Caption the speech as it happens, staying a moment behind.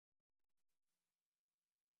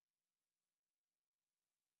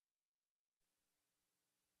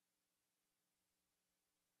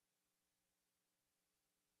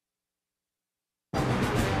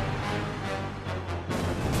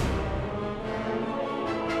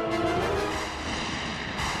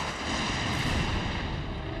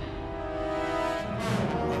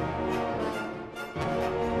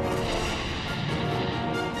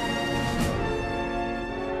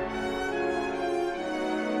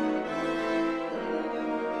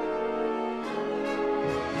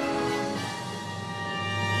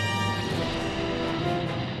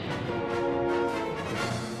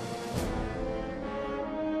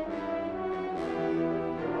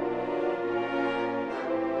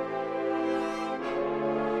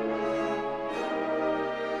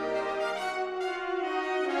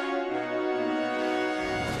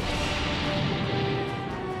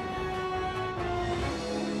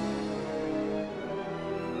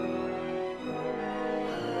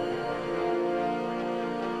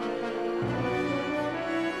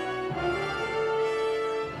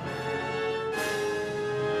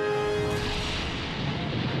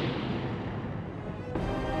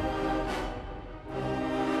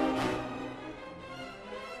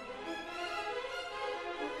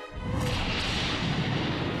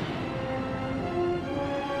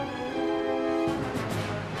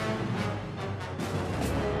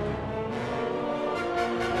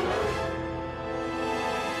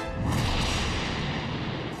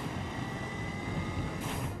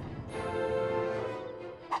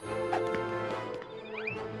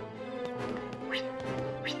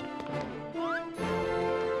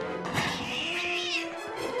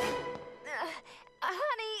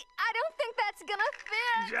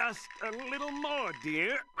Just a little more,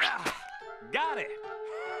 dear. Got it.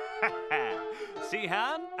 See,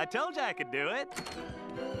 hon? I told you I could do it.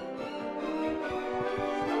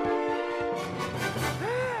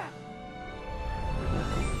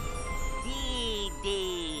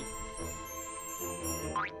 Dee.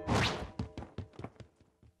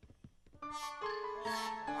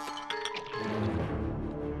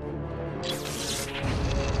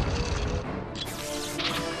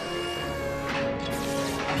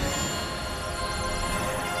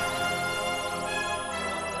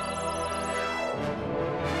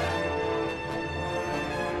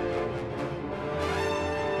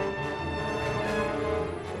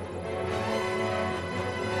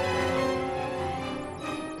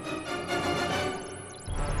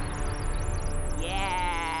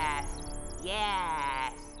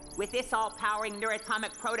 Yes. With this all-powering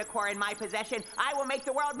neuroatomic protocore in my possession, I will make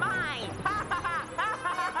the world mine! Unhand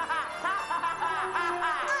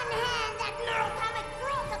that neuroatomic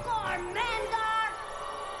protocore, Mandar!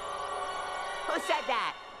 Who said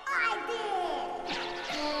that? I did!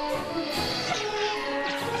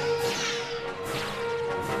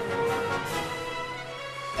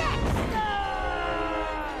 Dexter!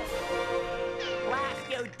 Blast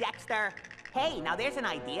you, Dexter! Hey, now there's an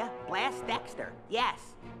idea. Blast Dexter.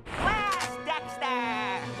 Yes. Blast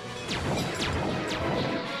Dexter!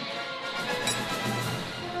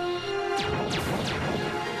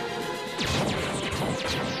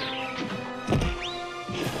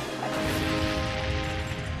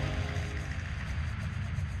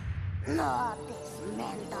 Know this,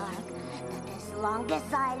 Mandark, that as long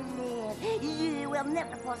as I live, you will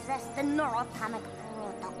never possess the neuroatomic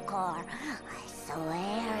protocore. I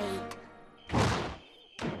swear it.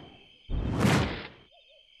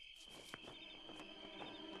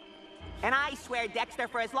 And I swear, Dexter,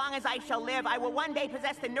 for as long as I shall live, I will one day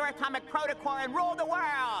possess the neuroatomic protocore and rule the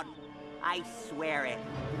world. I swear it.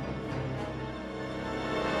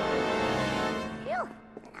 Phew.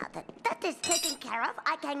 Now that is taken care of,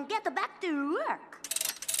 I can get back to work.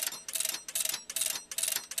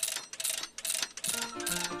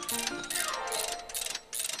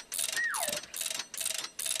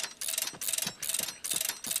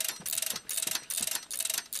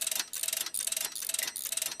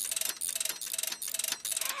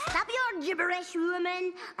 Stop your gibberish,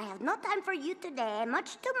 woman. I have no time for you today.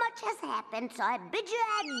 Much too much has happened, so I bid you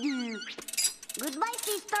adieu. Goodbye,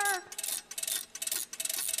 sister.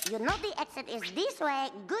 You know the exit is this way.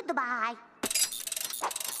 Goodbye.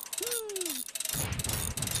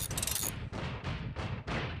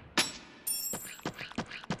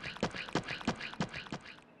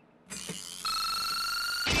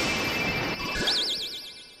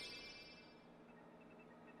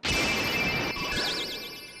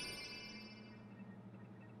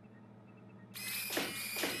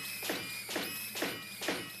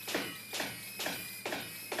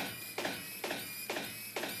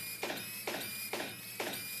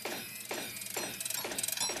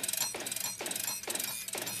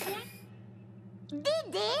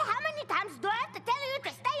 Didi, how many times do I have to tell you to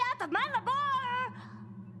stay out of my labor?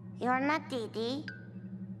 You're not Didi.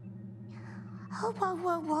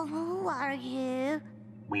 Who are you?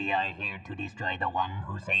 We are here to destroy the one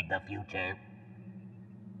who saved the future.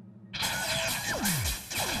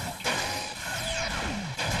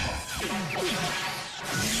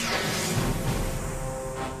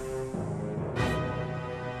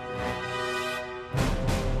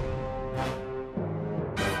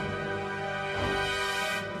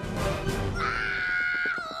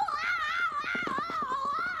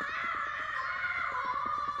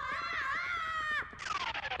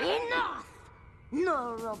 Enough!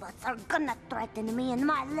 No robots are gonna threaten me in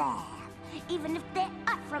my lab, even if they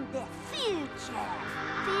are from the future.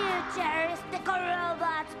 Futuristic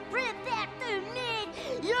robots, prepare to meet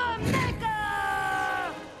your maker!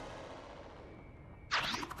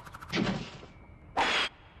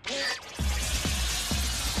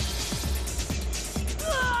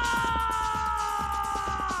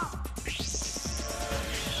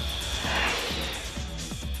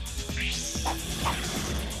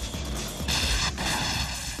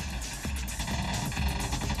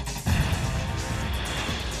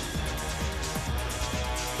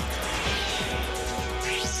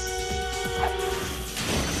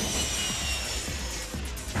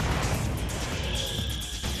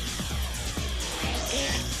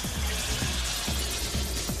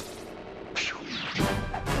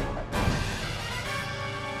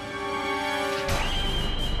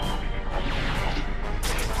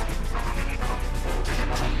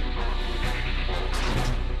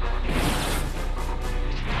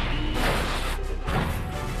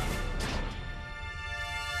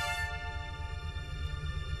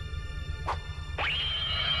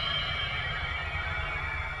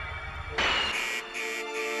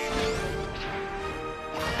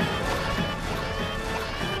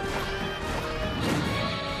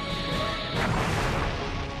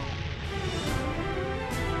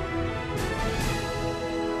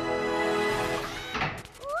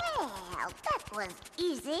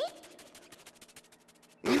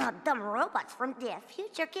 No dumb robots from the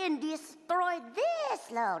future can destroy this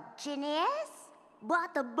little genius.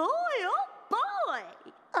 But boy, oh boy,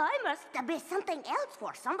 I must be something else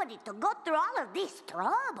for somebody to go through all of this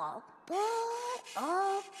trouble. Boy,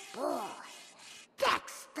 oh boy,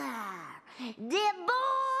 Dexter, the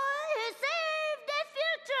boy who saved the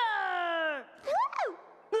future.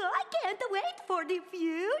 Woo! I can't wait for the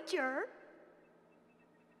future.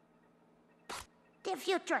 The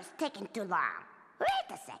future's taking too long.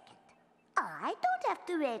 Wait a second. I don't have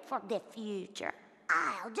to wait for the future.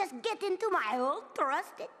 I'll just get into my old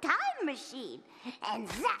trusted time machine. And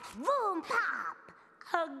zap, boom, pop.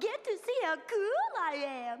 I'll get to see how cool I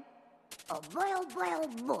am. Oh boy, oh boy, oh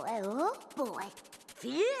boy, oh boy.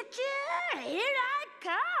 Future, here I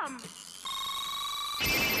come.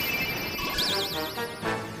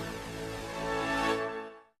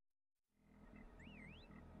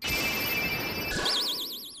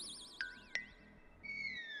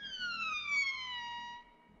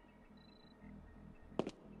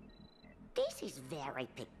 This is very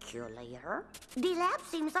peculiar. The lab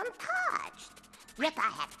seems untouched. Yet I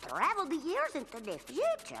have traveled years into the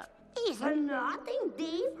future. Is there nothing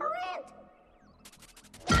different?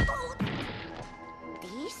 Oh,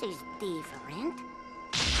 this is different.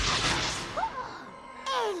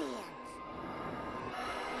 Aliens!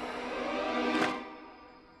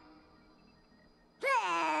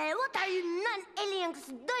 Hey, what are you non-aliens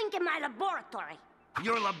doing in my laboratory?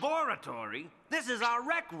 Your laboratory? This is our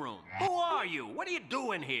rec room. Who are you? What are you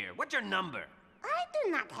doing here? What's your number? I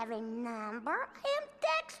do not have a number. I am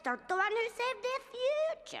Dexter, the one who saved the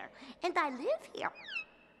future. And I live here.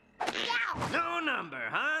 Ow! No number,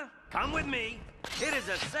 huh? Come with me. It is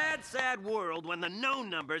a sad, sad world when the no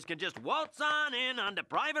numbers can just waltz on in onto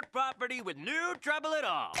private property with no trouble at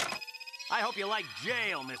all. I hope you like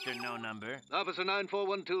jail, Mr. No Number. Officer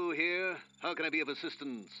 9412 here. How can I be of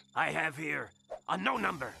assistance? I have here a no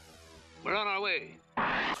number. We're on our way.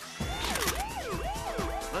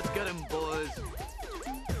 Let's get him, boys.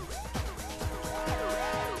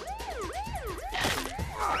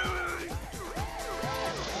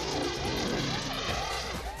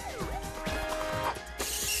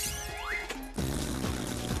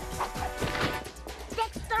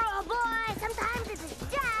 Dexter, oh boy, sometimes it is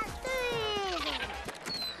just too easy.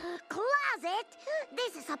 Closet?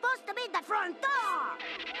 This is supposed to be the front door.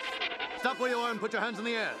 Stop where you are and put your hands in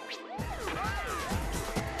the air.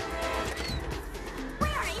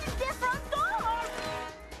 Where is the front door?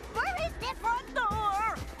 Where is the front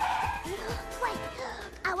door? Wait,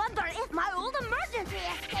 I wonder if my old emergency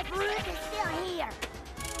escape route is still here.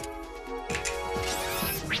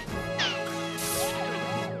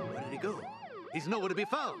 Where did he go? He's nowhere to be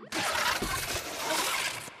found.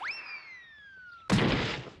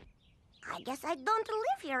 I guess I don't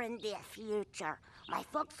live here in the future. My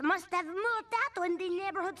folks must have moved out when the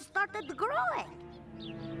neighborhood started growing.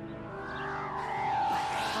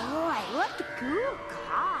 Boy, what cool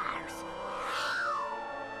cars.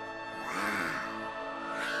 Wow.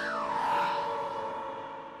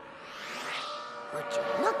 Would you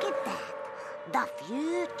look at that? The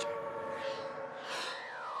future.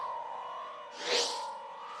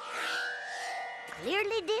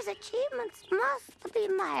 Clearly, these achievements must be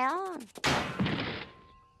my own.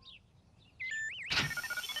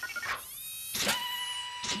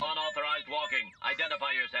 Unauthorized walking.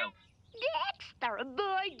 Identify yourself. Dexter,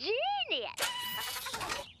 boy genius.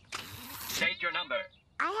 State your number.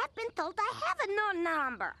 I have been told I have no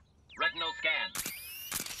number. Retinal scan.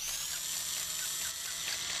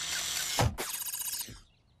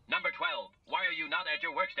 Number 12. Why are you not at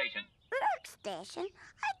your workstation? Workstation?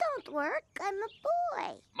 I don't work. I'm a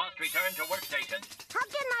boy. Must return to workstation. How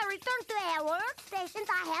can I return to a workstation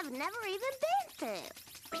I have never even been to?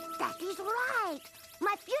 That is right.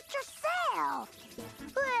 My future self.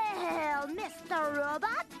 Well, Mr.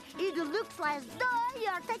 Robot, it looks as though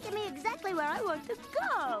you're taking me exactly where I want to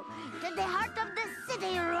go. To the heart of the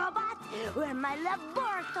city, Robot, where my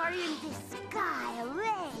laboratory in the sky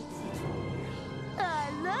awaits. I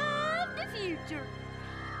love the future.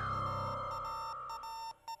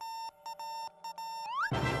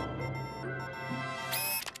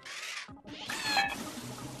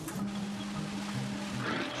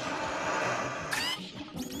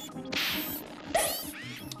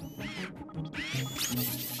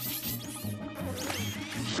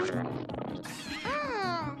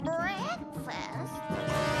 Breakfast?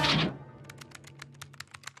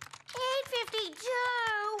 8:52.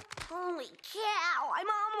 Holy cow, I'm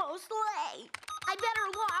almost late. I better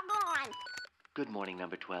log on. Good morning,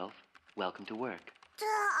 number 12. Welcome to work.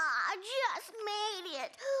 I just made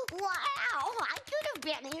it. Wow, I could have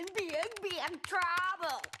been in big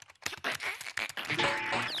trouble.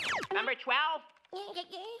 Number 12?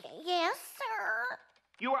 Yes, sir.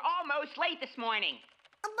 You were almost late this morning.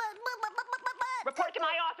 But... Report to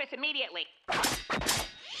my office immediately.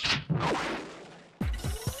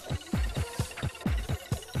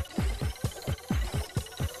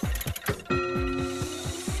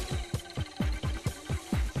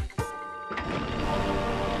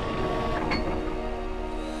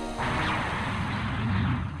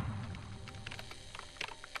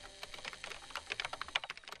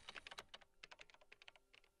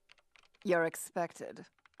 You're expected.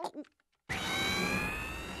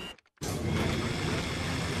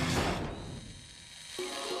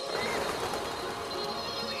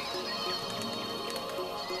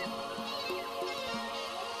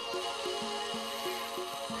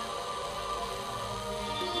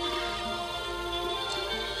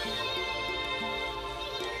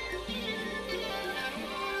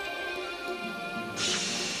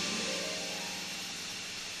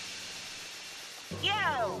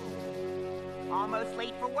 Almost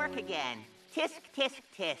late for work again. Tisk, tisk,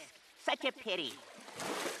 tisk. Such a pity.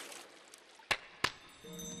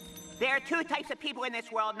 There are two types of people in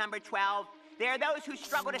this world, number 12. There are those who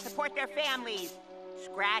struggle to support their families,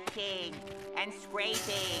 scratching and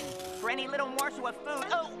scraping for any little morsel of food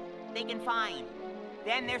they can find.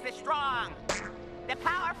 Then there's the strong, the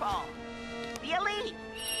powerful, the elite,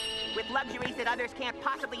 with luxuries that others can't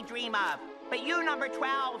possibly dream of. But you, number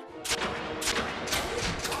 12,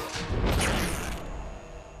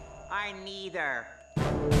 are neither.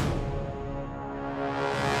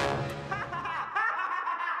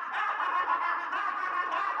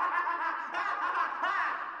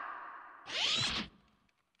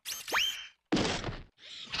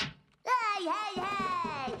 Hey!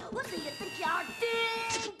 What do you think you're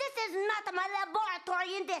doing? This is not my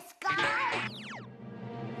laboratory in the sky.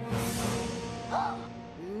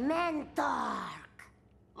 Mendark.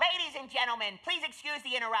 Ladies and gentlemen, please excuse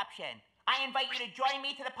the interruption. I invite you to join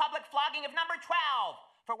me to the public flogging of number 12.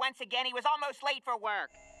 For once again, he was almost late for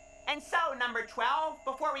work. And so, number 12,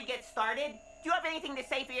 before we get started, do you have anything to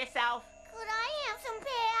say for yourself? Could I have some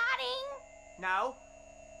padding? No?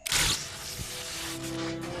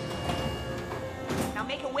 Now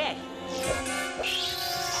make a wish.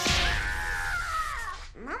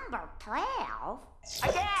 Number 12?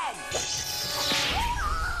 Again!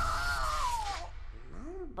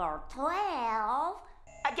 Number 12?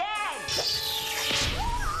 Again!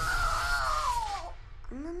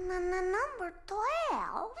 Number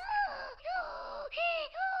 12?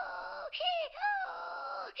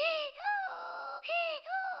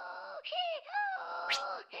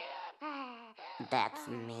 That's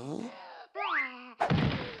me?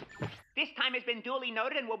 This time has been duly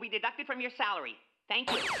noted and will be deducted from your salary.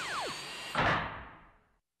 Thank you.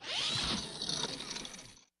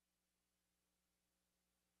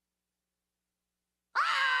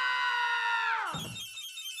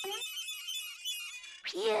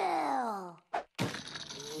 You!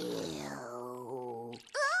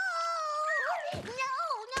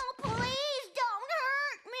 No, please don't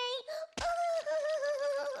hurt me!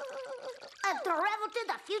 I've traveled to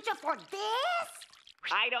the future for this?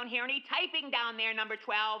 I don't hear any typing down there, number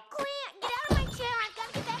 12. Clint, get out of my chair. I've got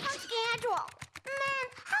to get back on schedule. Man,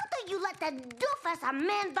 how do you let that doofus of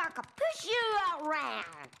Mendark push you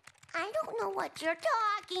around? I don't know what you're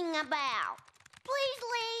talking about. Please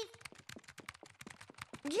leave.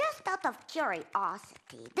 Just out of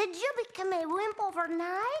curiosity, did you become a wimp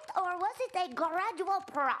overnight, or was it a gradual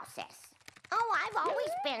process? Oh, I've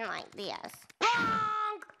always been like this.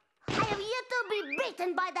 Wrong! I have yet to be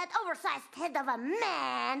beaten by that oversized head of a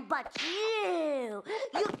man, but you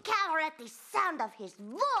cower at the sound of his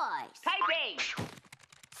voice. Typing!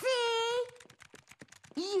 See?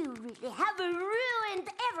 You really have ruined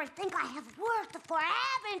everything I have worked for,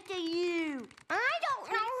 haven't you? I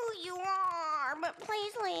don't know who you are, but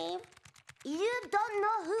please leave. You don't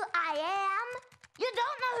know who I am? You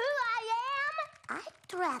don't know who I am? I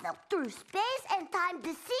traveled through space and time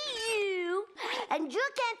to see you, and you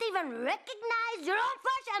can't even recognize your own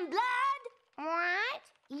flesh and blood? What?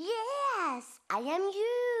 Yes, I am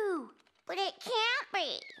you. But it can't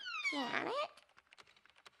be, can it?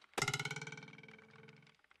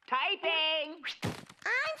 Typing!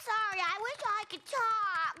 I'm sorry, I wish I could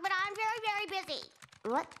talk, but I'm very, very busy.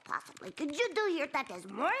 What possibly could you do here that is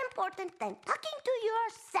more important than talking to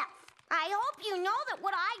yourself? I hope you know that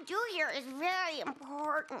what I do here is very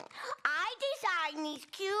important. I design these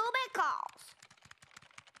cubicles.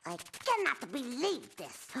 I cannot believe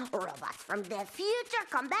this. Robots from the future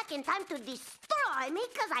come back in time to destroy me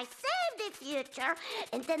because I saved the future.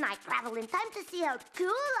 And then I travel in time to see how cool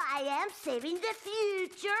I am saving the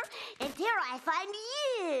future. And here I find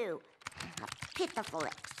you. A pitiful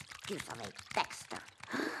excuse of a Dexter.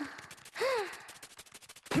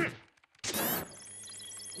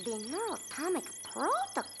 The neuroatomic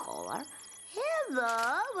protocol?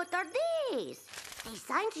 Hello, what are these?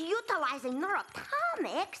 Designed utilizing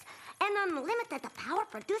neuroatomics and unlimited power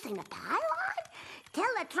producing a pylon?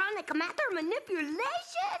 Teletronic matter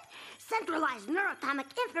manipulation? Centralized neuroatomic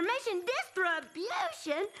information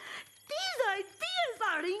distribution? These ideas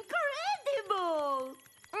are incredible!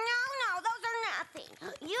 No, those are nothing.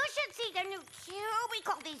 You should see the new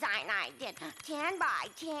cubicle design I did. 10 by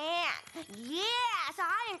 10. Yes,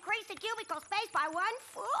 I increased the cubicle space by 1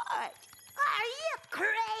 foot. Are you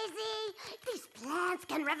crazy? These plans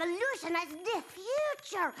can revolutionize the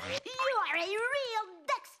future. You are a real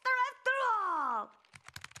Dexter after all.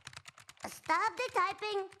 Stop the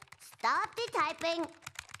typing. Stop the typing.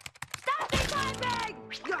 Stop the typing!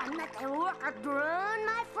 You are not a worker drone,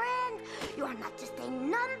 my friend. You are not just a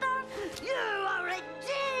number. You are a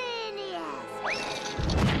genius.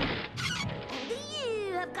 And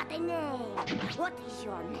you have got a name. What is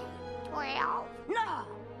your name? 12. No.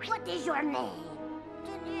 What is your name?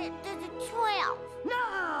 12.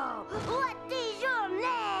 No! What is your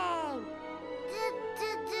name?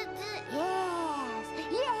 Yes!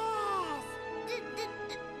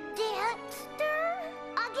 Dexter?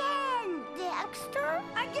 Again! Dexter?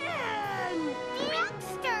 Again!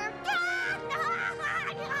 Dexter!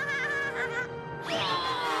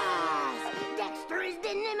 Yes! Dexter is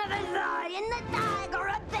the name of a lion, a tiger,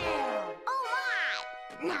 a bear. Oh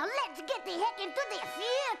my! Now let's get the heck into the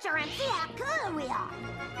future and see how cool we are.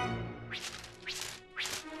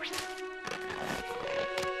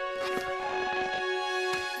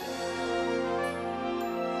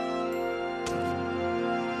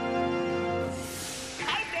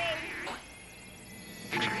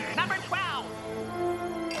 Number 12.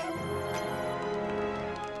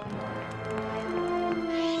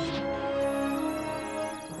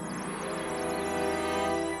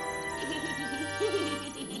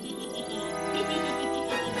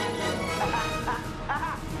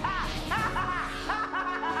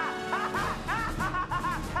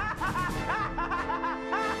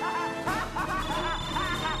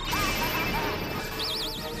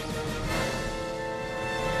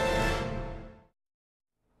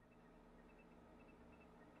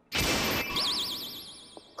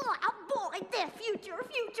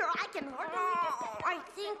 Future, I can hardly... I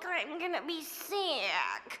think I'm gonna be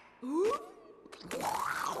sick.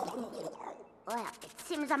 Well, it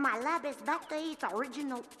seems that my lab is back to its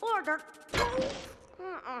original order.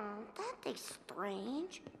 That is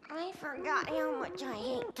strange. I forgot how much I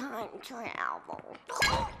hate time travel.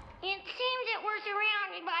 It seems that we're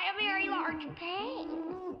surrounded by a very large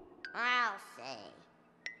pain. I'll say.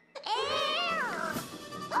 Air!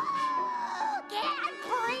 Oh, Dad,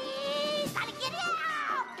 please! Gotta get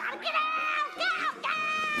out! Gotta get out!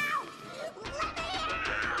 Out! Let me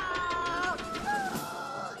out!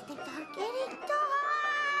 Oh, things are getting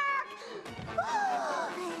dark!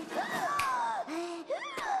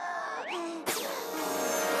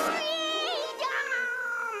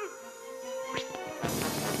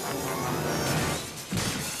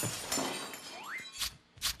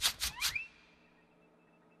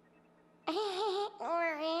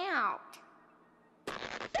 We're out.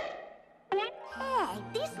 Hey,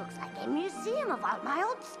 this looks like a museum of all my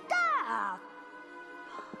old stuff.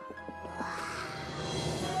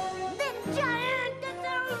 The giant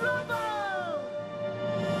Robo!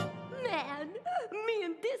 Man, me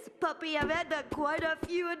and this puppy have had quite a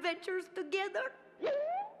few adventures together.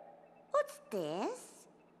 What's this?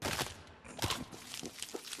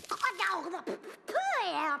 Oh, no, the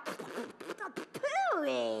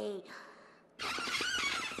pooey.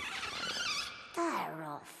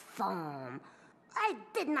 Styrofoam. I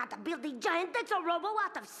did not build the giant Dexter Robo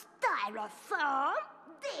out of styrofoam.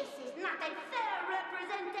 This is not a fair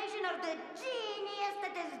representation of the genius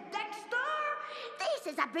that is Dexter. This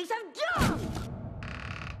is a piece of junk.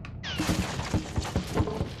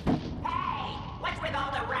 Hey, what's with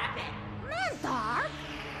all the rapping? Mentor?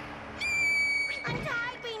 I'm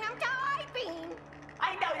typing.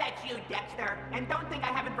 I know that's you, Dexter, and don't think I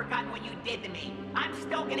haven't forgotten what you did to me. I'm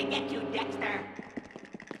still gonna get you, Dexter.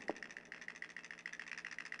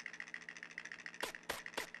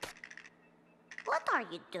 What are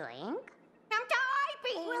you doing? I'm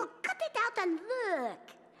typing. Well, cut it out and look.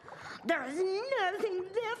 There is nothing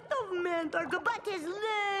left of Mandark about his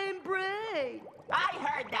lame brain. I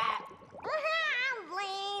heard that.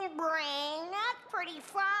 Lame brain. That's pretty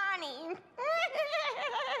funny.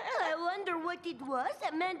 I wonder what it was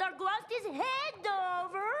that Mandark lost his head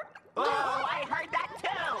over. Oh, I heard that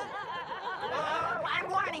too. Oh, I'm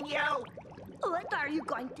warning you. What are you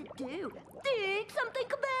going to do? Think something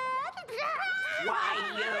bad? Why,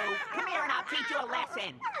 you? Come here and I'll teach you a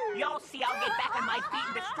lesson. You'll see I'll get back on my feet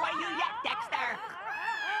and destroy you yet, Dexter.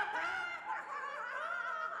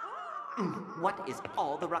 What is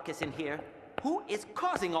all the ruckus in here? Who is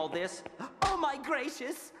causing all this? Oh, my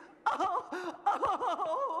gracious!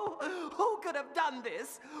 Who could have done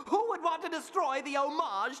this? Who would want to destroy the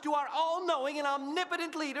homage to our all-knowing and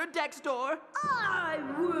omnipotent leader, Dexter? I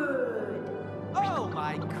would. Oh,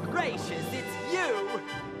 my gracious, it's you!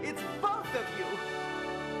 It's both of you!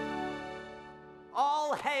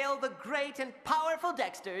 All hail the great and powerful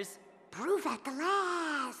Dexters! Prove at the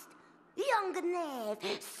last. Young knave,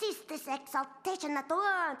 cease this exaltation at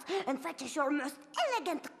once, and fetch us your most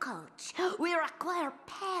elegant coach. We require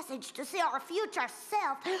passage to see our future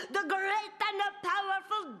self, the great and the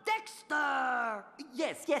powerful Dexter!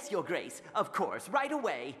 Yes, Your Grace. Of course, right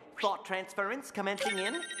away. Thought transference commencing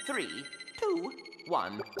in 3, 2,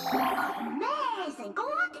 1. Amazing!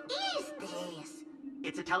 What is this?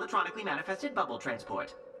 It's a teletronically manifested bubble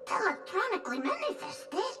transport. Electronically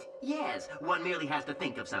manifested? Yes, one merely has to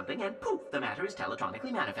think of something, and poof, the matter is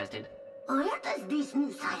teletronically manifested. Where does this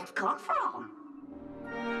new science come from?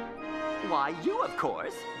 Why, you, of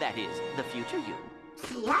course. That is, the future you.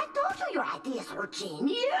 See, I told you your ideas were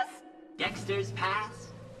genius. Dexter's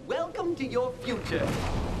past, welcome to your future.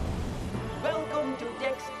 Welcome to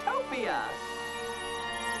Dextopia.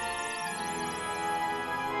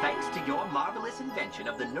 Thanks to your marvelous invention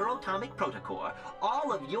of the neuroatomic protocore,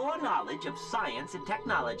 all of your knowledge of science and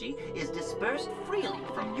technology is dispersed freely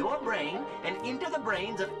from your brain and into the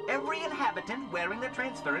brains of every inhabitant wearing the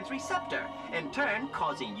transference receptor, in turn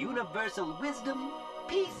causing universal wisdom,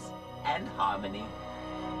 peace, and harmony.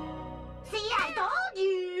 See, I told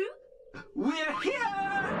you. We're here!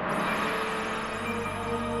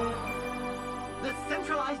 The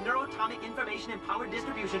centralized neuroatomic information and power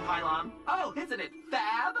distribution pylon. Oh, isn't it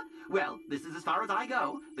fab? Well, this is as far as I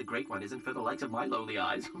go. The great one isn't for the likes of my lowly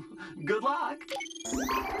eyes. Good luck.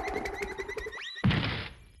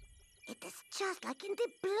 It is just like in the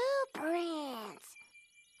blueprints.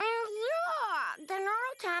 And look, the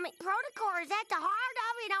neuroatomic protocore is at the heart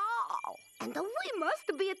of it all. And we must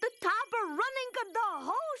be at the top of running the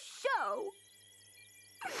whole show.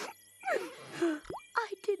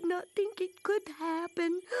 I did not think it could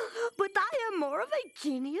happen, but I am more of a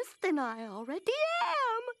genius than I already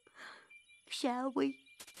am. Shall we?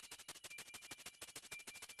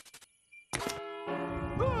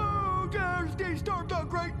 Oh, there's the start the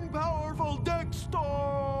great and powerful Dexter!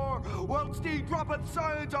 Whilst he droppeth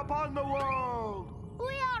science upon the world!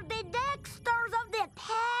 We are the Dexters of the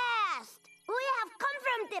past. We have come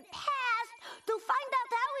from the past to find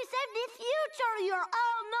out how we save the future, your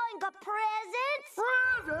all-knowing presents.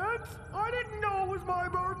 Presents? I didn't know it was my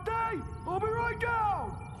birthday. I'll be right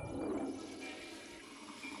down.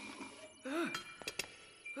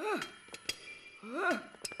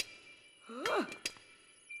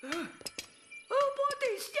 Who put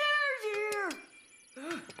these stairs here?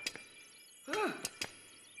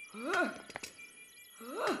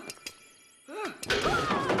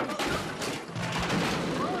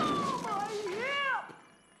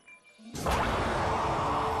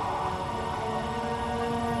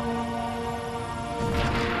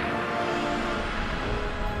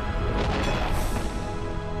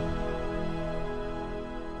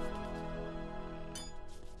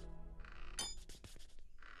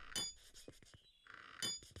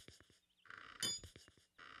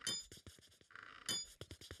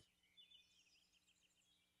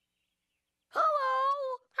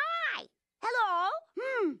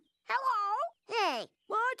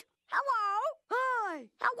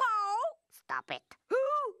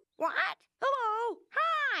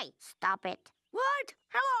 Stop it. What?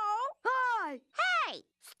 Hello? Hi. Hey!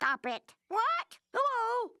 Stop it. What?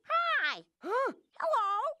 Hello? Hi. Huh?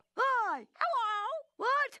 Hello? Hi. Hello?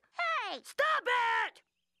 What? Hey! Stop it!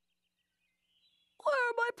 Where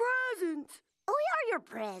are my presents? We are your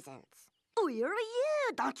presents. We are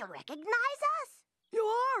you. Don't you recognize us? You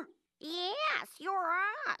are? Yes, you're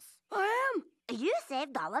us. I am? You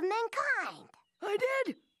saved all of mankind. I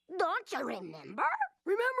did. Don't you remember?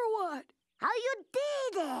 Remember what? How you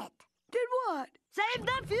did it. Did what? Save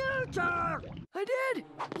the future! I did!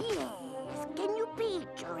 Yes. Can you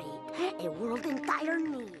picture it? A world in dire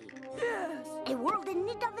need. Yes. A world in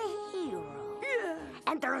need of a hero. Yes.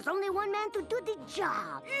 And there is only one man to do the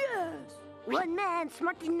job. Yes. One man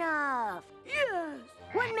smart enough. Yes.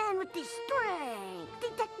 One man with the strength, the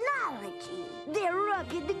technology, the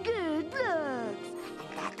rugged good looks.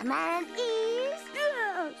 And that man is...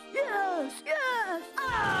 Yes, yes, yes,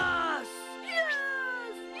 us! Yes,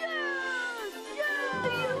 yes, yes! Do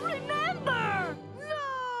you remember?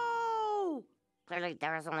 No! Clearly,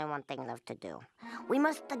 there is only one thing left to do. We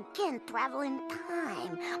must again travel in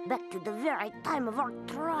time, back to the very time of our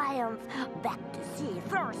triumph, back to see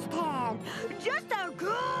firsthand just how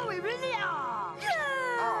cool we really are.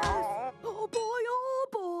 Yes! Oh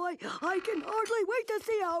boy, I can hardly wait to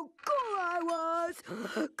see how cool I was.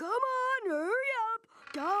 Come on, hurry up.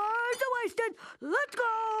 Time's wasted. Let's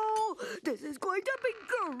go. This is going to be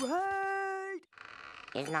great.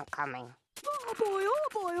 He's not coming. Oh boy, oh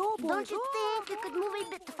boy, oh boy. Don't you think you could move a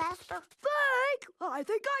bit faster? Think? I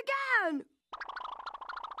think I can.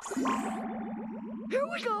 Here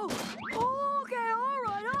we go. Okay, all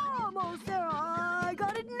right, almost there. I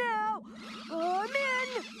got it now. I'm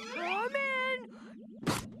in.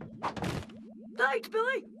 Thanks,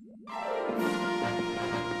 Billy.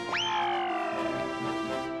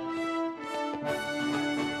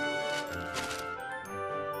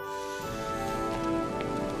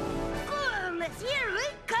 Here we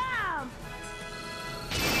come!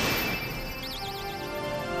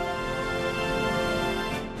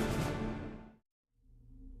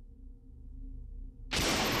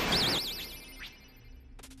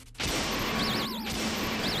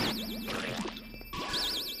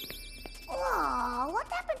 Whoa, what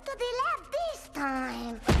happened to the lab this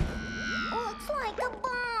time? Looks like a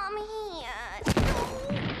bomb here.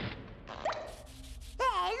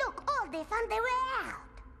 Hey, look, all they found their way out.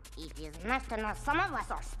 It is nice to know some of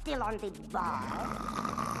us are still on the ball.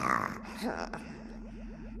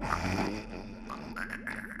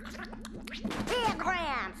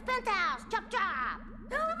 Diagrams, penthouse, chop chop.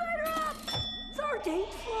 Elevator up.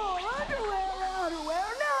 13th floor, underwear,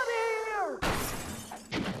 not here.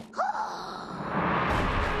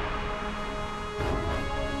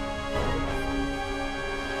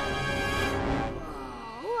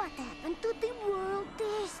 What happened to the world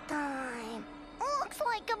this time? Looks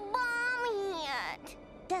like a bomb hit.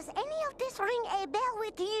 Does any of this ring a bell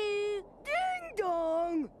with you? Ding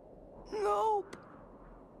dong. Nope.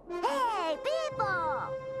 Hey, people!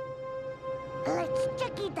 Let's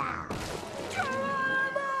check it out.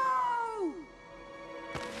 Geronimo!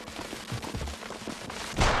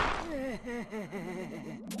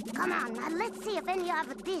 Come on, now let's see if any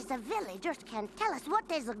of these villagers can tell us what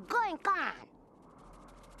is going on.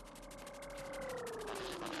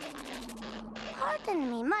 Pardon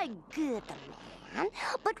me, my good man,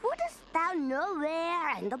 but wouldst thou know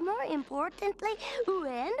where, and more importantly,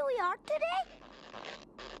 when we are today?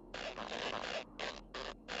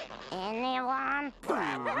 Anyone? Good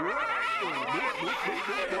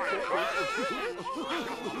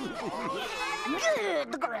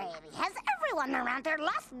gravy. Has everyone around here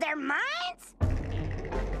lost their minds?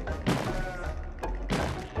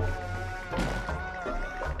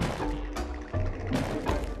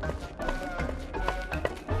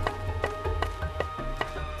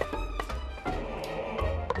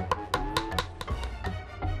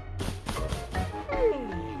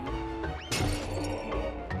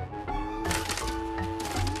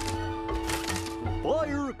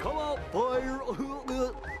 Fire! Come out, fire!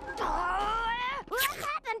 What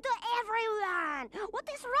happened to everyone? What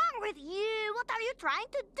is wrong with you? What are you trying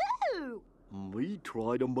to do? We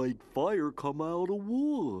try to make fire come out of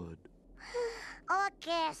wood.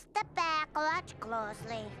 Okay, step back, watch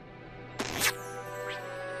closely.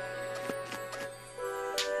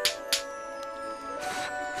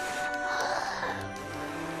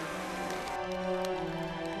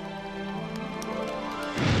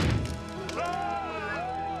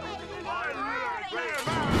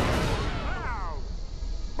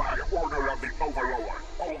 Order of the Overlord,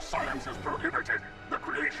 all science is prohibited. The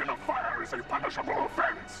creation of fire is a punishable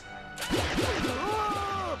offense.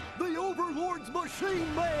 The Overlord's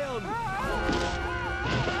machine man!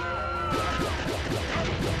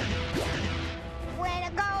 Way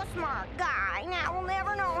to go, smart guy. Now we'll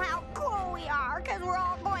never know how cool we are, because we're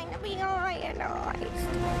all going to be ionized.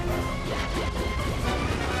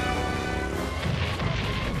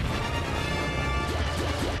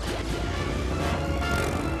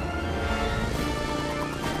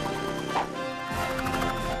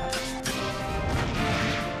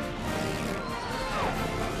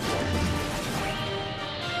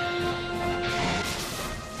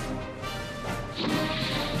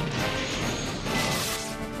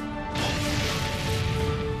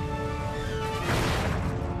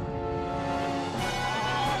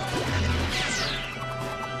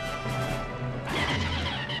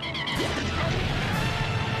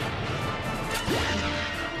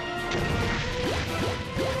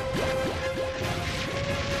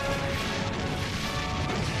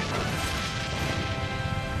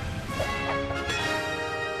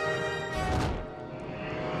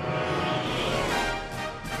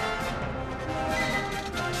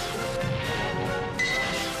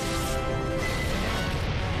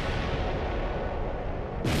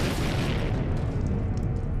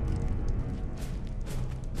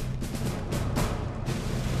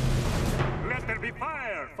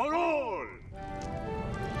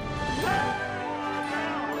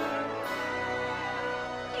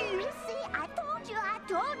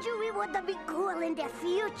 told you we would be cool in the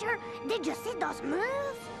future. Did you see those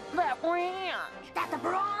moves? That ranch. That the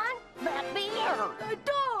brawn? That beard.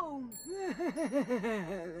 Don't!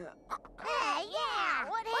 Hey, yeah!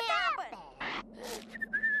 What happened?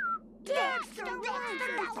 Dexter, that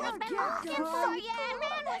was been awesome for you,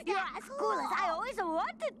 man. You're as cool as I always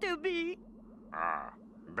wanted to be.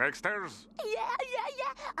 Dexters?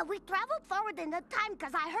 Yeah. We traveled forward in the time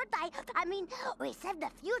because I heard we saved the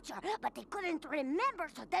future, but they couldn't remember,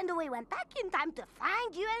 so then we went back in time to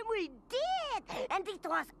find you, and we did! And it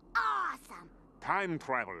was awesome! Time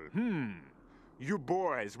travel, You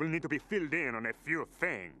boys will need to be filled in on a few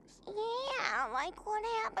things. Yeah, like what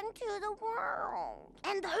happened to the world?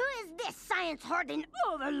 And who is this science-hoarding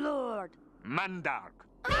overlord? Mandark.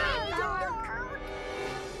 Mandark?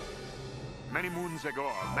 Many moons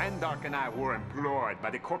ago, Mandark and I were employed by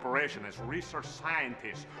the corporation as research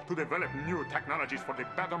scientists to develop new technologies for the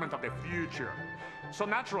betterment of the future. So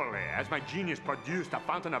naturally, as my genius produced a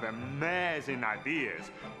fountain of amazing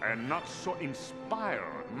ideas, and not so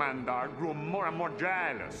inspired, Mandark grew more and more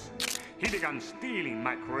jealous. He began stealing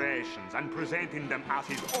my creations and presenting them as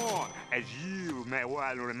his own, as you may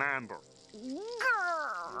well remember.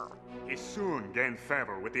 He soon gained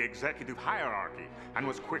favor with the executive hierarchy and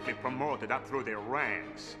was quickly promoted up through the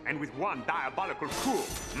ranks. And with one diabolical coup,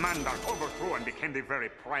 Mandark overthrew and became the very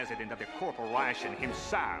president of the corporation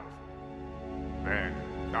himself. Then,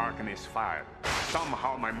 darkness fell.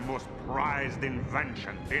 Somehow my most prized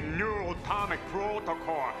invention, the Neuroatomic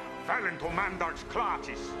Protocol, fell into Mandark's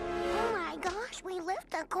clutches. Oh my gosh, we left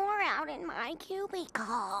the core out in my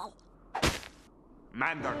cubicle.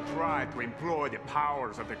 Mandark tried to employ the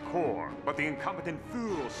powers of the core, but the incompetent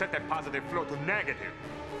fool set the positive flow to negative.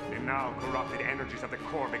 The now corrupted energies of the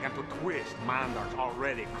core began to twist Mandark's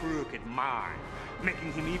already crooked mind,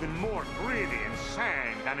 making him even more greedy and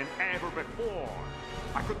insane than ever before.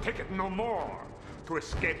 I could take it no more. To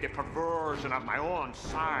escape the perversion of my own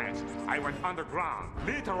science, I went underground,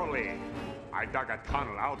 literally. I dug a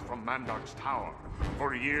tunnel out from Mandark's tower.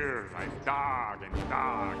 For years, I dug and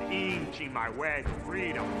dug, inching my way to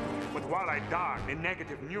freedom. But while I dug, the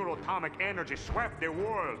negative neuroatomic energy swept the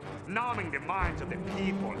world, numbing the minds of the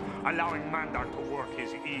people, allowing Mandark to work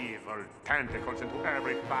his evil tentacles into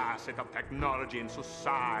every facet of technology and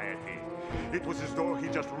society. It was as though he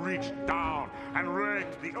just reached down and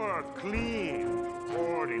raked the earth clean,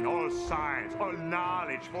 hoarding all science, all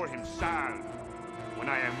knowledge for himself. When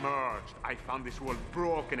I emerged, I found this world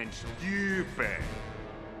broken and stupid.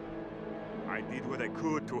 I did what I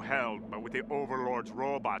could to help, but with the Overlord's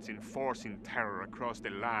robots enforcing terror across the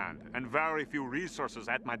land, and very few resources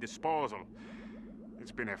at my disposal,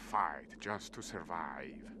 it's been a fight just to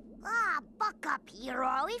survive. Buck up,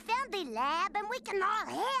 hero. We found the lab, and we can all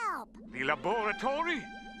help. The laboratory?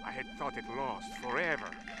 I had thought it lost forever.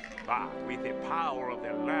 But with the power of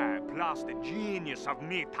the lab plus the genius of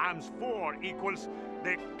me ×4 equals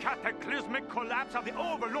the cataclysmic collapse of the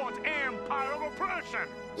Overlord's empire of oppression!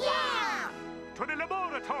 Yeah! To the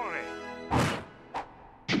laboratory!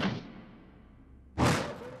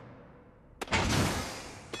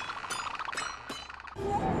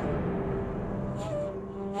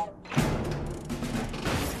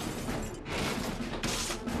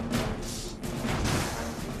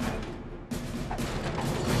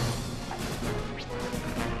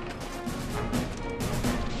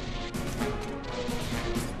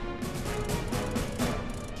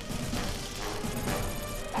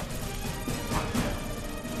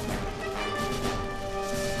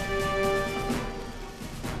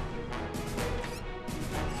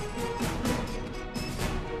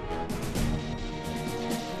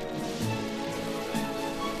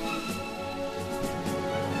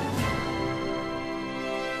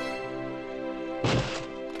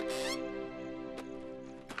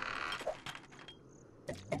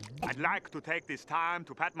 I'd like to take this time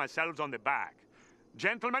to pat myself on the back.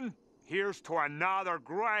 Gentlemen, here's to another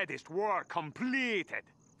greatest work completed.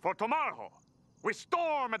 For tomorrow, we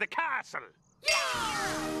storm the castle!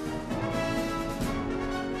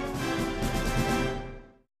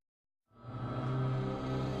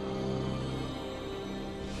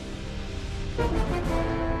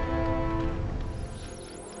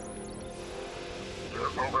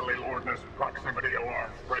 There's overly lordness proximity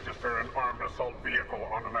alarms. Register an armed assault vehicle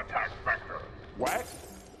on an attack vector. What?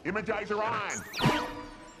 Imagizer on!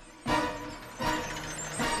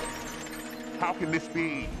 How can this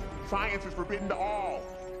be? Science is forbidden to all.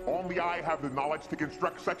 Only I have the knowledge to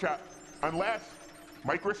construct such a... Unless...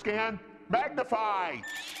 Microscan? Magnify!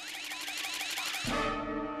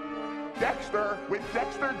 Dexter! With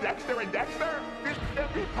Dexter, and Dexter? This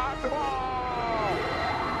can't be possible!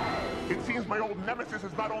 It seems my old nemesis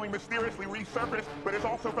has not only mysteriously resurfaced, but has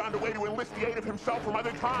also found a way to enlist the aid of himself from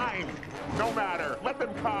other times. No matter. Let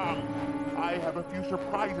them come. I have a few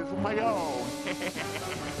surprises of my own.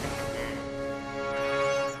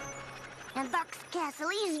 And Buck's castle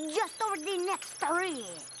is just over the next ridge.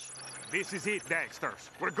 This is it, Dexters.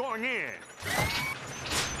 We're going in.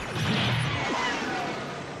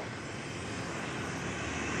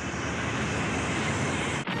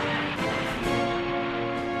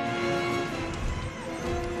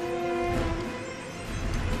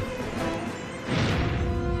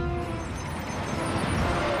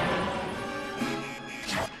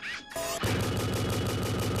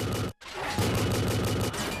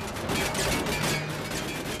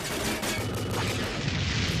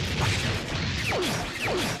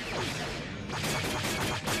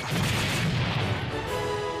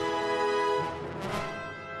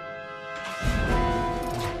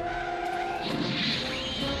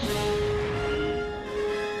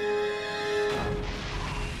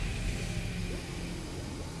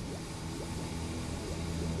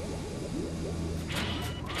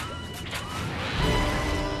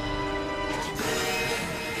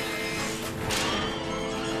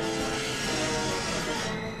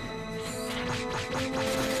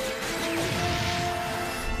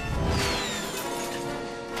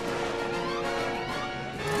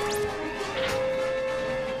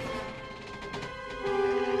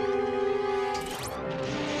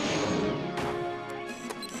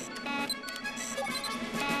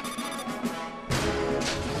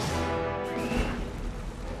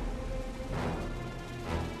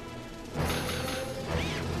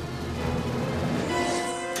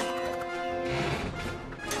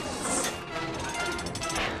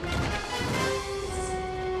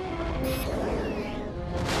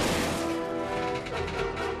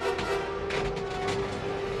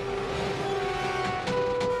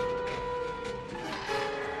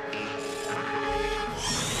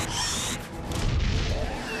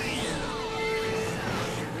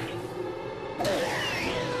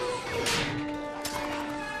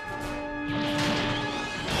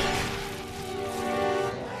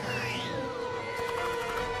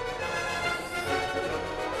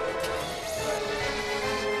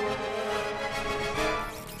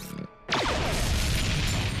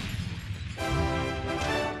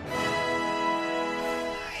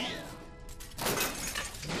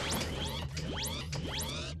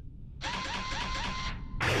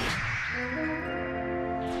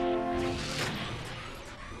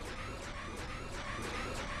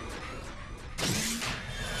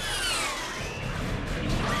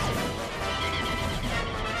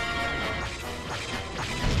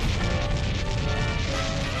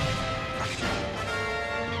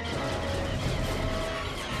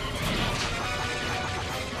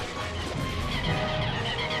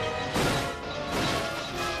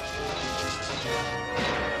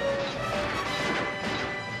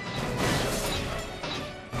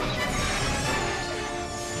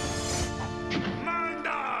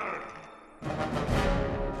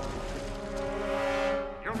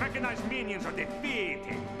 Minions are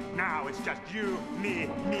defeated. Now it's just you, me,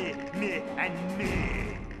 and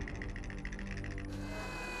me.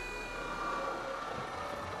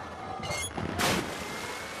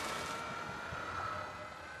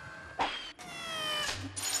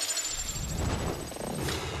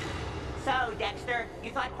 So, Dexter,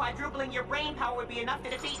 you thought quadrupling your brain power would be enough to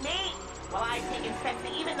defeat me? Well, I've taken steps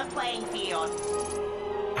to even the playing field.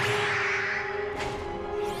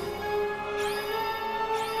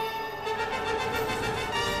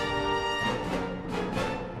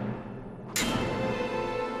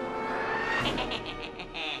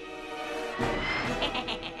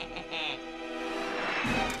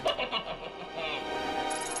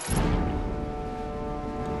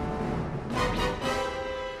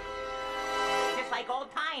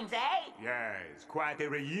 Yes, quite a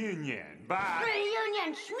reunion, but...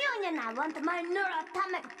 Reunion, schmunion, I want my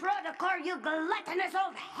neuroatomic protocore, you gluttonous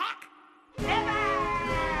old hack! Never!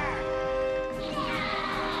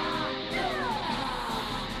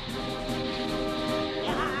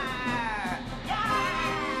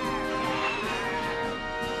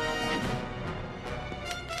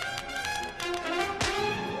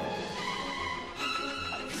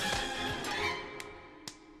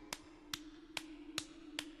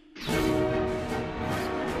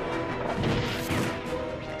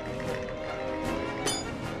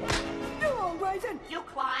 You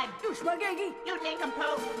climb. You spaghetti. You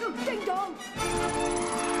nincompoop. You ding dong.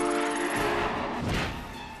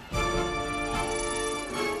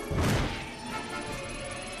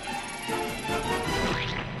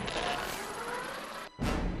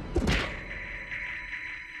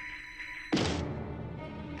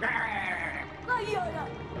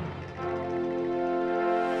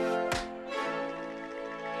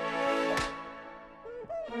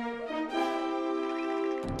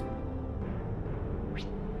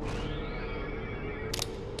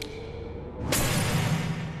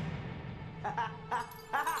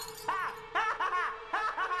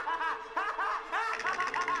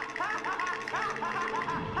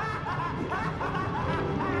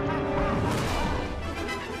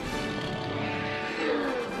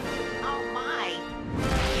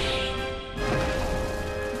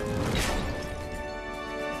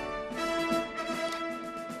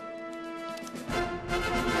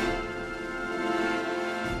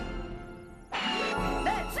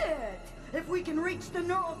 If we can reach the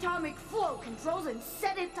neuroatomic flow controls and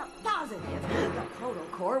set it to positive, the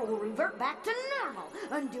protocore will revert back to normal,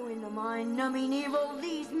 undoing the mind-numbing evil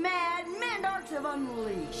these mad mandarks have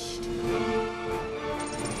unleashed.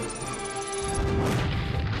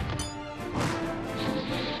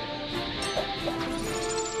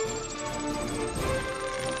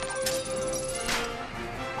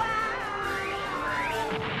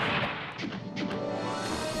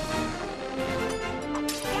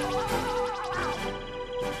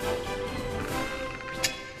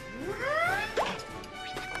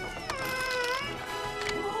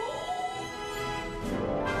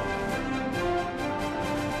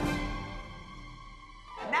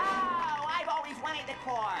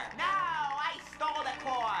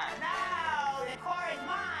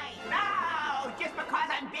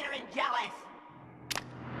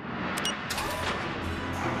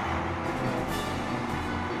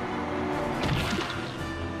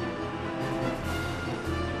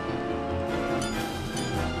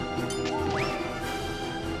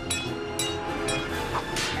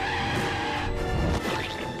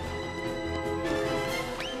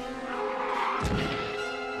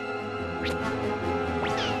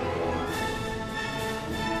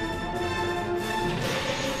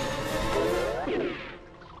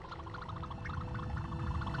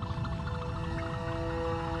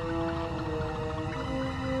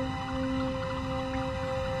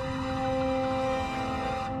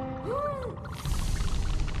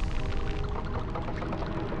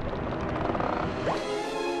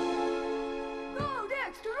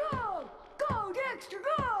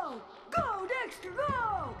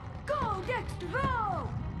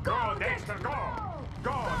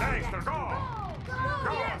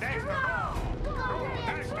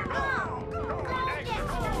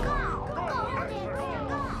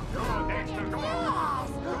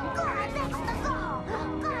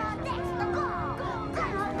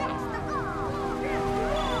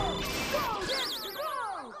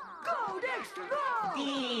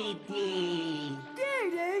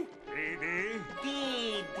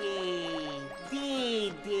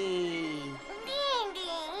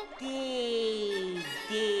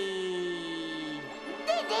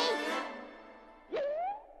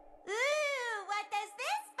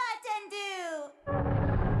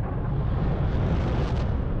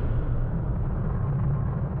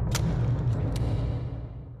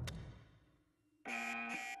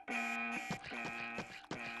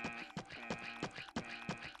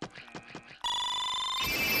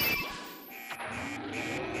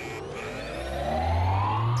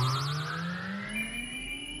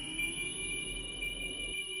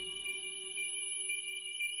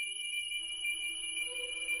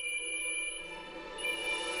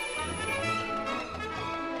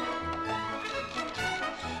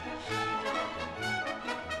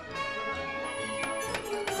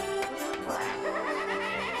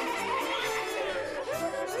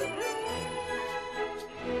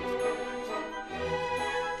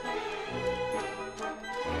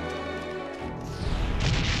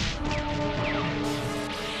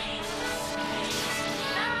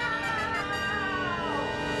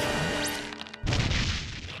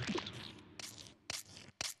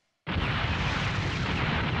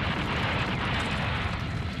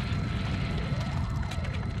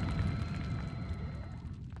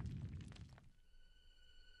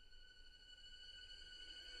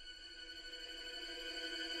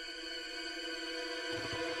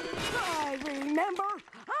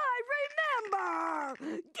 I remember!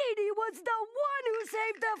 Dee Dee was the one who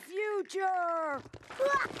saved the future!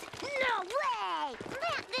 What? No way!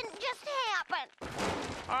 That didn't just happen!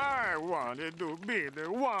 I wanted to be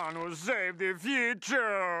the one who saved the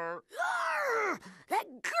future! Arr! That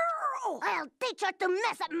girl! I'll teach her to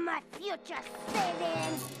mess up my future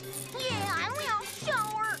savings! Yeah, I will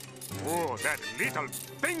show her! Oh, that little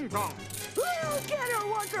ding-dong! We'll get her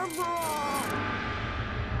once and for all!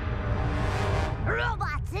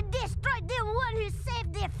 Robots, destroy the one who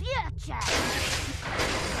saved the future!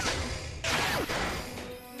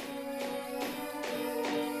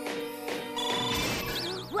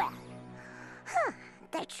 Well,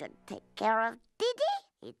 that should take care of Dee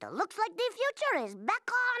Dee. It looks like the future is back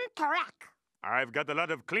on track. I've got a lot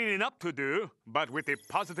of cleaning up to do, but with the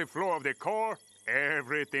positive flow of the core,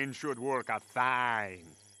 everything should work out fine.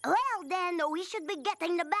 Well, then, we should be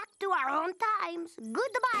getting back to our own times.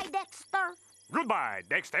 Goodbye, Dexter. Goodbye,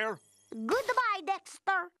 Dexter. Goodbye,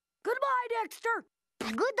 Dexter. Goodbye, Dexter.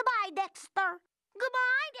 Goodbye, Dexter.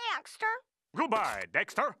 Goodbye, Dexter. Goodbye,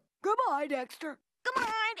 Dexter. Goodbye, Dexter.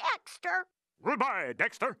 Goodbye, Dexter. Goodbye,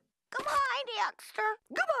 Dexter. Goodbye, Dexter.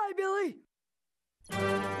 Goodbye, Billy.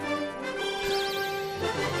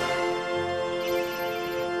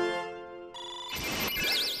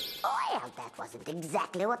 wasn't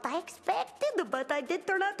exactly what I expected, but I did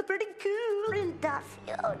turn out pretty cool in the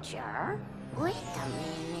future. Wait a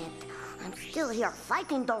minute. I'm still here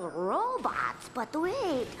fighting those robots, but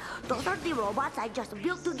wait. Those are the robots I just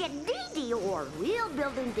built to get Dee or we'll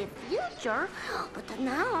build in the future. But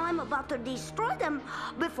now I'm about to destroy them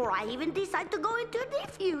before I even decide to go into the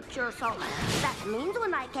future. So that means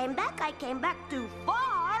when I came back too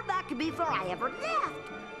far back before I ever left.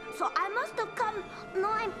 So I must have come,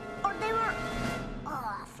 or they were,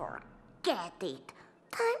 forget it.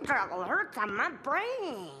 Time travel hurts on my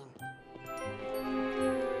brain.